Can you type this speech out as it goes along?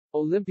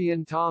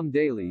Olympian Tom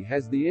Daley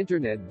has the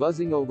internet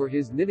buzzing over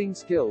his knitting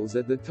skills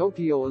at the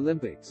Tokyo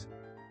Olympics.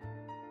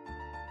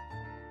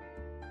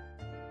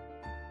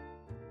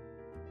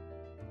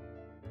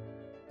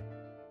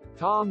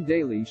 Tom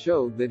Daley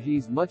showed that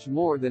he's much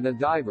more than a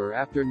diver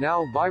after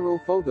now viral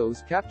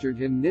photos captured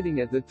him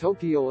knitting at the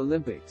Tokyo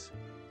Olympics.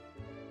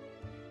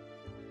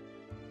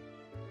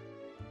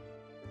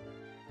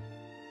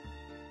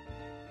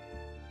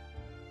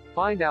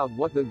 Find out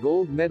what the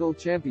gold medal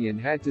champion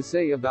had to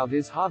say about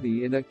his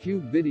hobby in a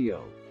cute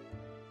video.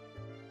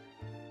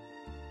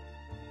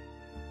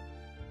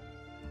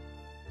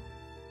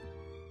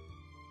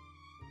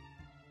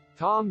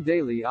 Tom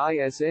Daley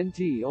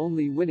isn't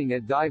only winning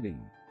at diving.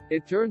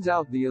 It turns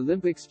out the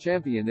Olympics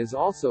champion is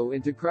also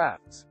into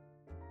crafts.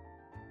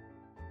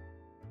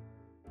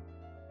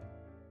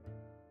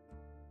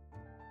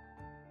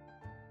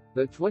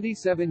 The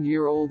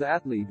 27-year-old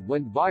athlete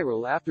went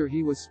viral after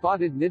he was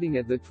spotted knitting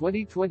at the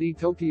 2020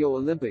 Tokyo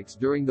Olympics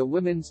during the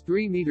women's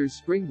 3 meters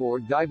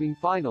springboard diving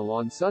final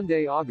on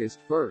Sunday, August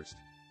 1.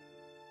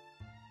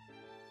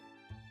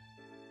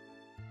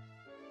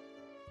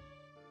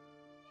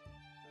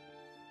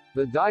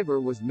 The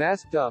diver was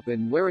masked up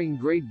and wearing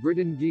Great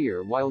Britain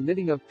gear while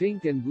knitting a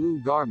pink and blue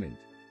garment.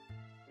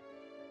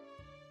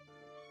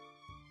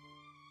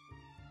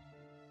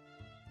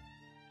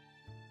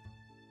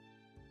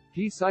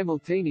 He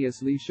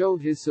simultaneously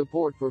showed his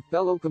support for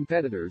fellow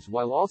competitors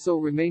while also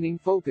remaining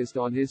focused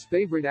on his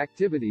favorite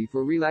activity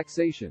for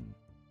relaxation.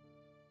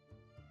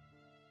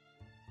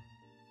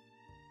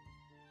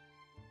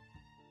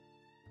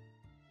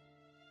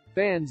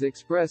 Fans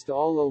expressed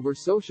all over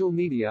social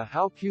media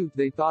how cute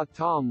they thought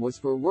Tom was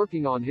for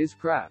working on his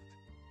craft.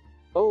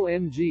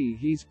 "OMG,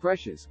 he's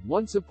precious,"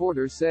 one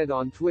supporter said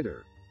on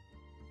Twitter.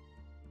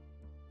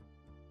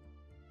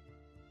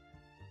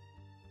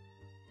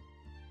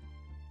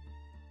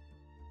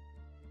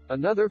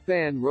 Another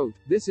fan wrote,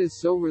 "This is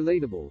so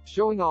relatable,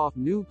 showing off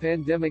new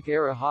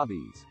pandemic-era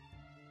hobbies.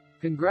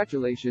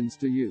 Congratulations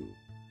to you."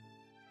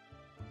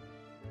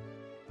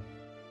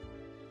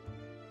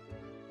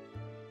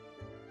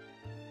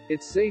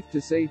 It's safe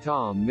to say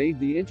Tom made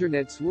the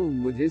internet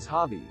swoon with his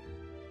hobby.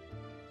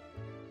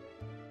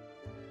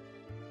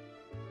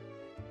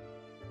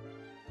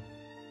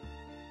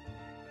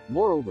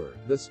 Moreover,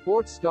 the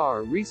sports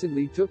star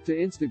recently took to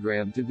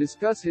Instagram to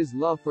discuss his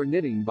love for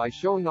knitting by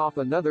showing off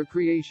another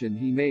creation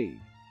he made.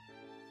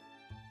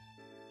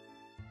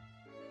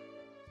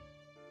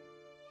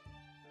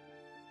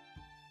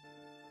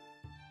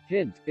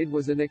 Hint, it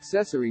was an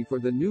accessory for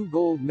the new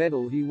gold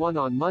medal he won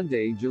on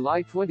Monday,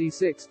 July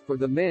 26, for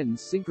the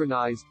men's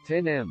synchronized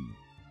 10m.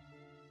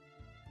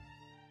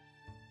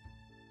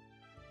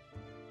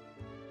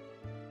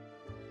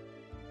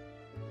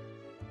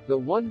 The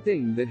one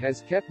thing that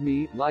has kept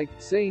me,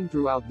 sane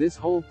throughout this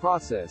whole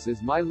process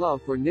is my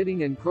love for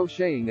knitting and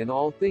crocheting and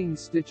all things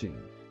stitching.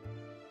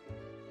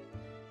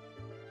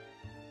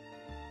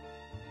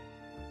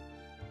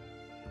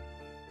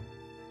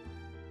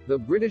 The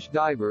British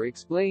diver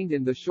explained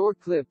in the short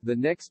clip the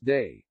next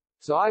day.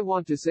 "So I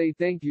want to say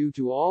thank you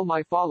to all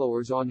my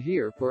followers on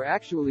here for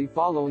actually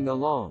following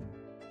along.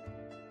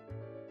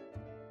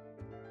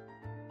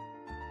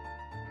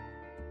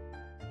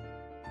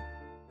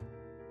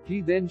 He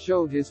then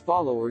showed his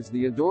followers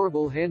the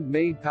adorable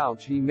handmade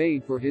pouch he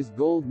made for his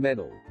gold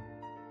medal.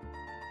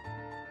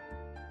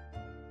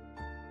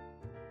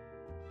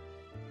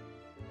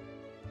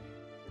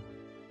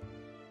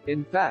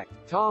 In fact,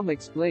 Tom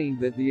explained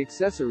that the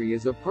accessory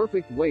is a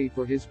perfect way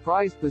for his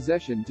prized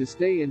possession to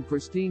stay in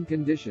pristine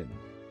condition.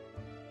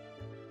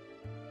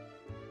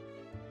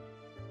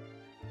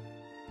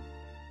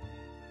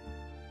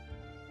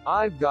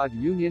 "I've got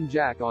Union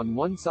Jack on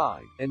one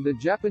side, and the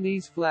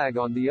Japanese flag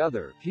on the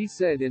other," he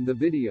said in the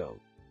video.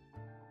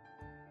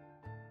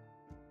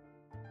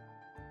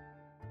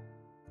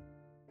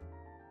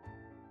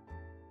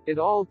 "It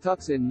all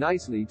tucks in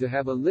nicely to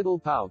have a little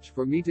pouch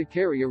for me to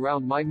carry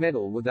around my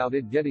medal without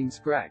it getting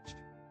scratched.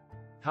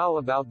 How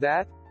about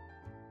that?"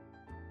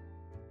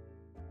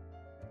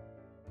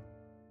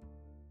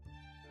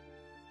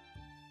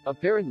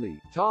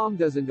 Apparently, Tom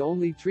doesn't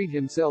only treat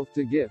himself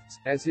to gifts,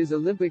 as his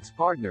Olympics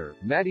partner,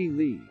 Maddie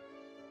Lee,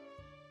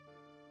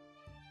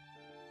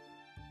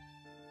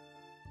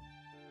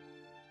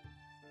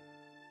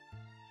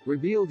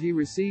 revealed he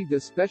received a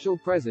special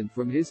present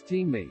from his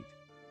teammate.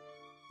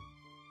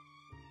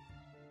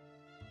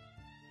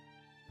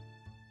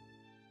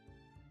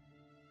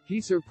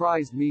 "He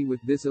surprised me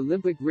with this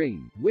Olympic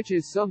ring, which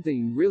is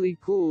something really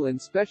cool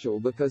and special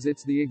because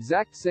it's the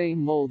exact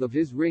same mold of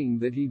his ring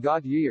that he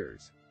got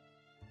years."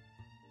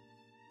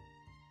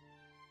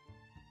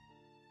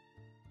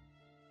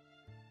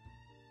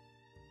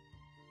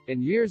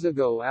 And years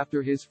ago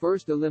after his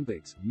first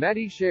Olympics,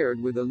 Maddie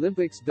shared with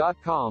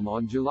Olympics.com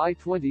on July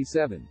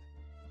 27.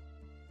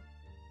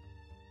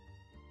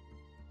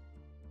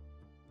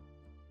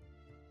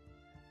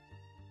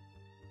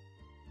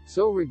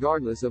 So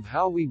regardless of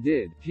how we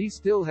did, he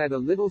still had a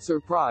little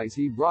surprise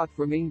he brought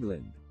from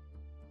England.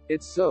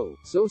 It's so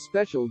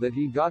special that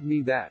he got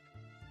me that.